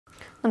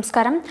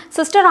നമസ്കാരം.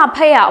 സിസ്റ്റർ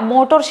അഭയ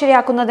മോട്ടോർ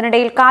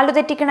ശരിയാക്കുന്നതിനിടയിൽ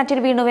കാലുതെറ്റി കിണറ്റിൽ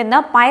വീണുവെന്ന്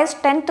Pius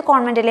 10th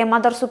കോൺവെന്റിലെ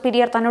mother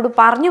superior തന്നോട്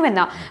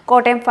പറഞ്ഞുവെന്ന്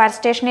കോട്ടയം ഫയർ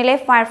സ്റ്റേഷനിലെ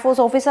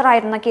ഫയർഫോഴ്സ്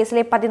ഓഫീസറായിരുന്ന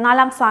കേസിലെ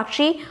 14ാം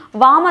സാക്ഷി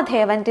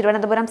വാമദേവൻ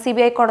തിരുവനന്തപുരം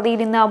CBI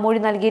കോടതിയിൽ ഇന്ന്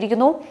മൊഴി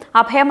നൽകിയിരിക്കുന്നു.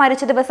 അഭയ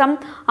മരിച്ച ദിവസം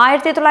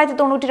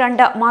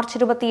 1992 മാർച്ച്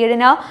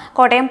 27-ന്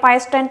കോട്ടയം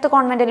പയസ് 10th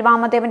കോൺവെന്റിൽ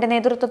വാമദേവന്റെ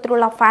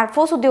നേതൃത്വത്തിലുള്ള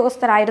ഫയർഫോഴ്സ്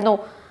ഉദ്യോഗസ്ഥരായിരുന്നു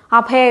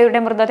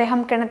അഭയയുടെ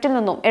മൃതദേഹം കിണറ്റിൽ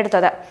നിന്നും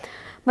എടുത്തത്.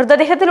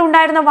 മൃതദേഹത്തിൽ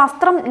ഉണ്ടായിരുന്ന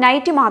വസ്ത്രം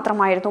നൈറ്റി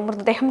മാത്രമായിരുന്നു.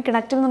 മൃതദേഹം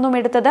കിണറ്റിൽ നിന്നും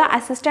എടുത്തത്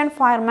അസിസ്റ്റന്റ്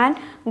ഫയർമാൻ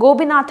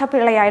ഗോപിനാഥ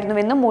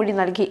പിള്ളയായിരുന്നുവെന്നും മൊഴി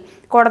നൽകി.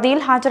 കോടതിയിൽ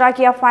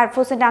ഹാജരാക്കിയ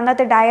ഫയർഫോഴ്സിന്റെ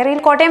അന്നത്തെ ഡയറിയിൽ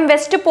കോട്ടയം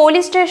വെസ്റ്റ്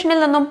പോലീസ് സ്റ്റേഷനിൽ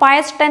നിന്നും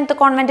പയസ് 10th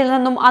കോൺവെന്റിൽ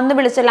നിന്നും അന്ന്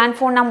വിളിച്ച ലാൻഡ്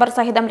ഫോൺ നമ്പർ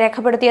സഹിതം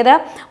രേഖപ്പെടുത്തിയത്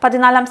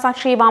 14ാം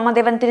സാക്ഷി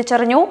വാമദേവൻ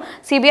തിരിച്ചറിഞ്ഞു.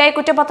 CBI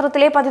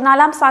കുറ്റപത്രത്തിലെ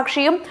 14ാം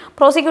സാക്ഷിയും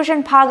പ്രോസിക്യൂഷൻ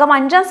ഭാഗം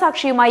 5ാം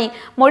സാക്ഷിയുമായി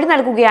മൊഴി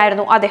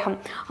നൽകുകയായിരുന്നു അദ്ദേഹം.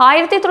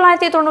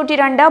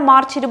 1992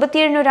 മാർച്ച്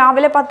 27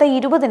 രാവിലെ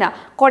 10:20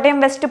 കോട്ടയം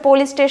വെസ്റ്റ്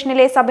പോലീസ്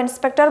സ്റ്റേഷനിലെ സബ്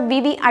ഇൻസ്പെക്ടർ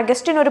VV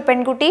അഗസ്റ്റിൻ ഒരു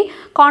പെൺകുട്ടി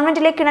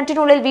കോൺവെന്റിലെ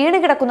കിണറ്റിനുള്ളിൽ വീണ്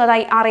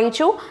കിടക്കുന്നതായി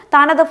അറിയിച്ചു.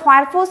 താനത്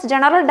ഫയർഫോഴ്സ്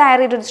ജനറൽ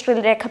ഡയറി രജിസ്റ്ററിൽ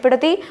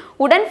രേഖപ്പെടുത്തി.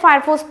 ഉടൻ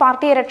ഫയർഫോഴ്സ്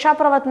പാർട്ടിയെ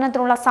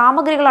രക്ഷാപ്രവർത്തനത്തിനുള്ള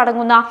സാമഗ്രികൾ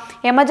അടങ്ങുന്ന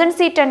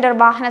എമർജൻസി ടെൻഡർ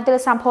വാഹനത്തിൽ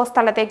സംഭവ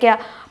സ്ഥലത്തേക്ക്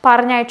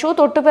പറഞ്ഞയച്ചു.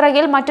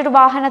 തൊട്ടുപിറകിൽ മറ്റൊരു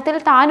വാഹനത്തിൽ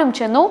താനും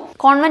ചെന്നു.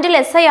 കോൺവെന്റിൽ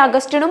SI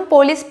അഗസ്റ്റിനും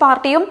പോലീസ്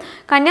പാർട്ടിയും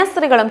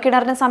കന്യാസ്ത്രീകളും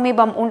കിണറിന്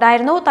സമീപം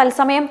ഉണ്ടായിരുന്നു.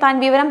 തത്സമയം താൻ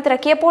വിവരം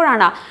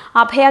തിരക്കിയപ്പോഴാണ്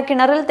അഭയ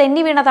കിണറിൽ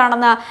തെന്നി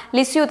വീണതാണെന്ന്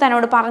ലിസ്യു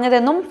തന്നോട്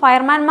പറഞ്ഞതെന്നും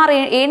ഫയർമാൻമാർ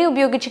ഏണി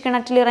ഉപയോഗിച്ച്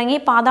കിണറ്റിലിറങ്ങി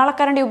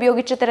പാതാളക്കരണ്ടി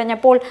ഉപയോഗിച്ച്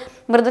തിരഞ്ഞപ്പോൾ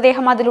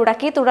മൃതദേഹം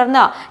അതിലുടക്കി.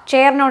 തുടർന്ന്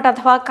ചെയർനോട്ട്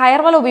അഥവാ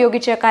കയർവല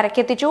ഉപയോഗിച്ച്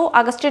കരക്കെത്തിച്ചു.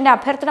 അഗസ്റ്റിന്റെ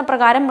അഭ്യർത്ഥന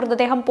പ്രകാരം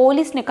മൃതദേഹം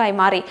പോലീസിന്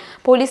കൈമാറി.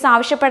 പോലീസ്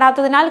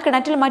ആവശ്യപ്പെടാത്തതിനാൽ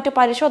കിണറ്റിൽ മറ്റു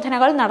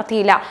പരിശോധനകൾ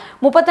നടത്തിയില്ല.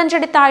 35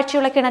 അടി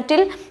താഴ്ചയുള്ള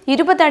കിണറ്റിൽ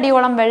 20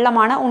 അടിയോളം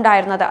വെള്ളമാണ്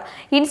ഉണ്ടായിരുന്നത്.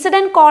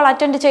 ഇൻസിഡന്റ് കോൾ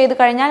അറ്റൻഡ് ചെയ്ത്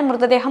കഴിഞ്ഞാൽ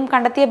മൃതദേഹം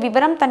കണ്ടെത്തിയ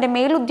വിവരം തന്റെ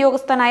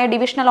മേലുദ്യോഗസ്ഥനായ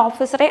ഡിവിഷണൽ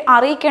ഓഫീസറെ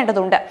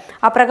അറിയിക്കേണ്ടതുണ്ട്.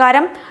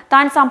 അപ്രകാരം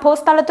താൻ സംഭവ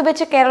സ്ഥലത്ത്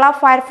വെച്ച് കേരള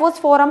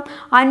ഫയർഫോഴ്സ് ഫോറം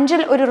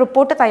 5-ൽ ഒരു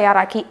റിപ്പോർട്ട്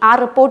തയ്യാറാക്കി. ആ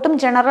റിപ്പോർട്ടും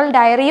ജനറൽ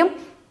ഡയറിയും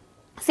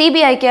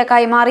CBIക്ക്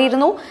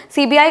കൈമാറിയിരുന്നു.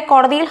 CBI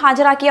കോടതിയിൽ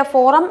ഹാജരാക്കിയ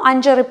ഫോറം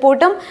 5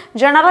 റിപ്പോർട്ടും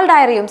ജനറൽ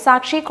ഡയറിയും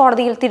സാക്ഷി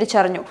കോടതിയിൽ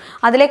തിരിച്ചറിഞ്ഞു.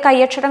 അതിലെ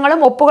കൈയക്ഷരങ്ങളും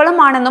ഒപ്പുകളും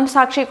ആണെന്നും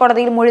സാക്ഷി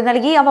കോടതിയിൽ മൊഴി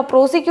നൽകി. അവ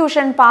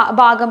പ്രോസിക്യൂഷൻ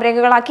ഭാഗം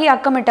രേഖകളാക്കി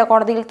അക്കമിട്ട്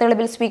കോടതിയിൽ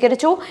തെളിവിൽ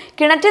സ്വീകരിച്ചു.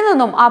 കിണറ്റിൽ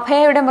നിന്നും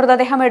അഭയയുടെ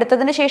മൃതദേഹം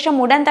എടുത്തതിന് ശേഷം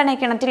ഉടൻ തന്നെ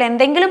കിണറ്റിൽ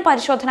എന്തെങ്കിലും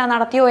പരിശോധന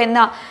നടത്തിയോ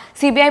എന്ന്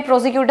CBI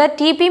prosecutor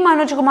TP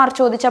Manoj Kumar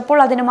ചോദിച്ചപ്പോൾ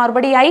അതിന്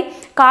മറുപടിയായി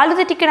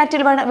കാലുതെറ്റി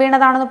കിണറ്റിൽ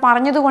വീണതാണെന്ന്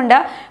പറഞ്ഞതുകൊണ്ട്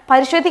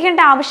പരിശോധിക്കേണ്ട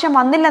ആവശ്യം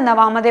വന്നില്ലെന്ന്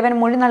വാമദേവൻ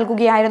മൊഴി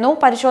നൽകുകയായിരുന്നു.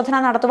 പരിശോധന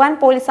നടത്തുവാൻ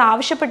പോലീസ്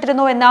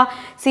ആവശ്യപ്പെട്ടിരുന്നു എന്ന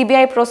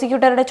CBI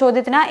പ്രോസിക്യൂട്ടറുടെ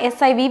ചോദ്യത്തിന്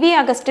SI VV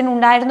അഗസ്റ്റിൻ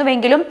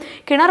ഉണ്ടായിരുന്നുവെങ്കിലും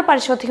കിണർ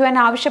പരിശോധിക്കുവാൻ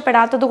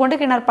ആവശ്യപ്പെടാത്തതുകൊണ്ട്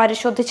കിണർ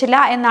പരിശോധിച്ചില്ല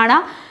എന്നാണ്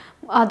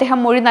അദ്ദേഹം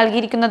മൊഴി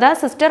നൽകിയിരിക്കുന്നത്.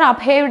 സിസ്റ്റർ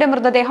അഭയയുടെ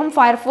മൃതദേഹം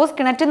ഫയർഫോഴ്സ്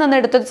കിണറ്റിൽ നിന്ന്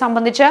എടുത്തത്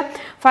സംബന്ധിച്ച്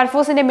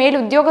ഫയർഫോഴ്സിന്റെ മേൽ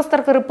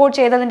ഉദ്യോഗസ്ഥർക്ക് റിപ്പോർട്ട്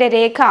ചെയ്തതിന്റെ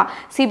രേഖ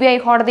CBI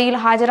കോടതിയിൽ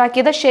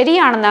ഹാജരാക്കിയത്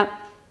ശരിയാണെന്ന്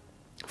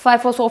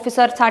ഫയർഫോഴ്സ്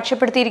ഓഫീസർ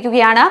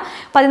സാക്ഷ്യപ്പെടുത്തിയിരിക്കുകയാണ്.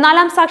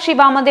 14ാം സാക്ഷി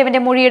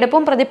വാമദേവന്റെ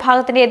മൊഴിയെടുപ്പും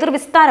പ്രതിഭാഗത്തിന്റെ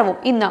എതിർവിസ്താരവും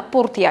ഇന്ന്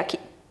പൂർത്തിയാക്കി.